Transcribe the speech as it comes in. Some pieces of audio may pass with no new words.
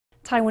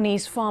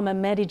Taiwanese pharma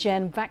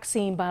Medigen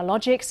Vaccine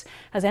Biologics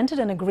has entered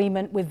an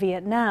agreement with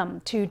Vietnam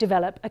to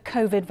develop a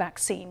COVID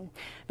vaccine.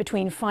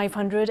 Between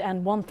 500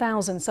 and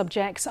 1,000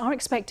 subjects are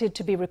expected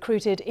to be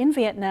recruited in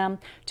Vietnam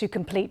to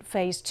complete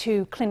phase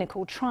 2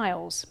 clinical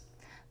trials.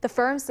 The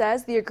firm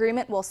says the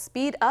agreement will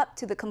speed up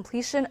to the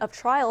completion of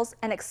trials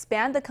and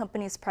expand the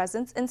company's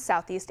presence in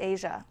Southeast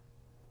Asia.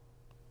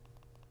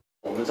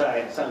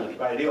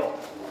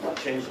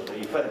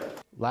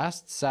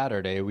 Last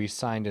Saturday, we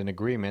signed an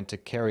agreement to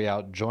carry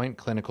out joint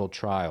clinical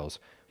trials.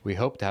 We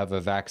hope to have a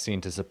vaccine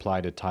to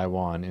supply to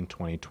Taiwan in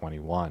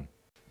 2021.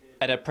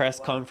 At a press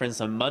conference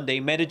on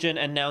Monday,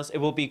 Medigen announced it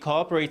will be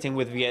cooperating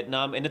with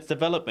Vietnam in its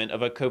development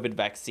of a COVID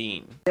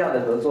vaccine.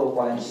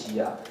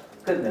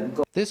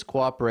 This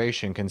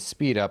cooperation can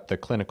speed up the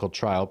clinical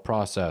trial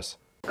process.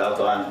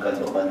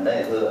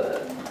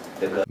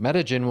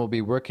 Medigen will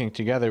be working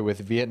together with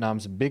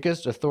Vietnam's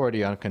biggest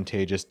authority on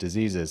contagious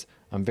diseases.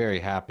 I'm very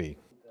happy.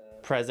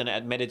 Present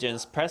at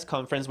Medigen's press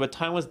conference were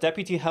Taiwan's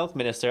Deputy Health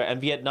Minister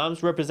and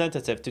Vietnam's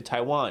representative to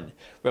Taiwan,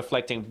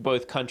 reflecting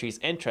both countries'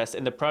 interest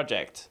in the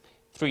project.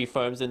 3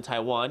 firms in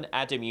Taiwan,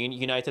 Adimune,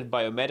 United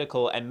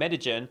Biomedical and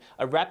Medigen,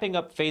 are wrapping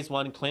up phase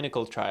 1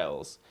 clinical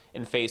trials.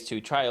 In phase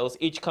 2 trials,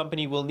 each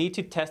company will need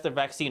to test the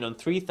vaccine on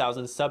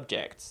 3,000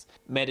 subjects.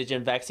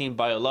 Medigen Vaccine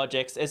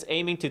Biologics is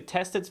aiming to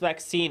test its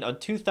vaccine on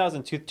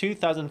 2,000 to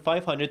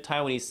 2,500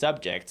 Taiwanese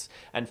subjects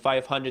and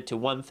 500 to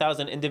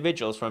 1,000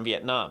 individuals from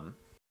Vietnam.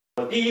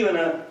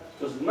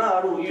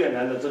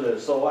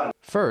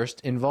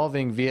 First,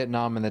 involving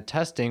Vietnam in the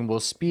testing will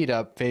speed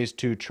up phase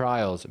 2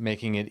 trials,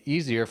 making it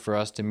easier for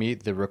us to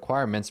meet the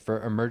requirements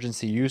for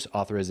emergency use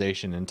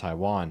authorization in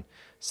Taiwan.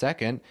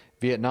 Second,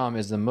 Vietnam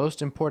is the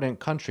most important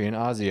country in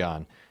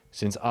ASEAN.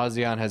 Since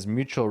ASEAN has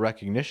mutual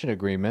recognition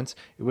agreements,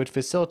 it would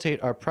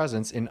facilitate our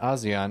presence in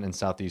ASEAN and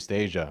Southeast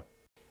Asia.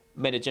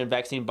 Medigen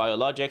Vaccine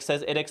Biologics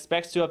says it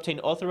expects to obtain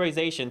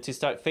authorization to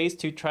start phase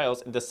 2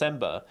 trials in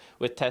December,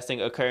 with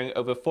testing occurring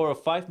over 4 or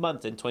 5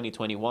 months in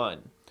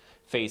 2021.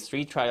 Phase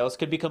 3 trials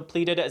could be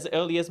completed as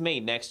early as May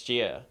next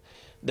year.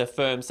 The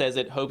firm says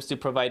it hopes to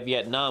provide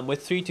Vietnam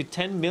with 3 to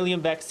 10 million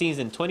vaccines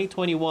in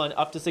 2021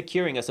 after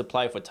securing a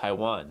supply for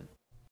Taiwan.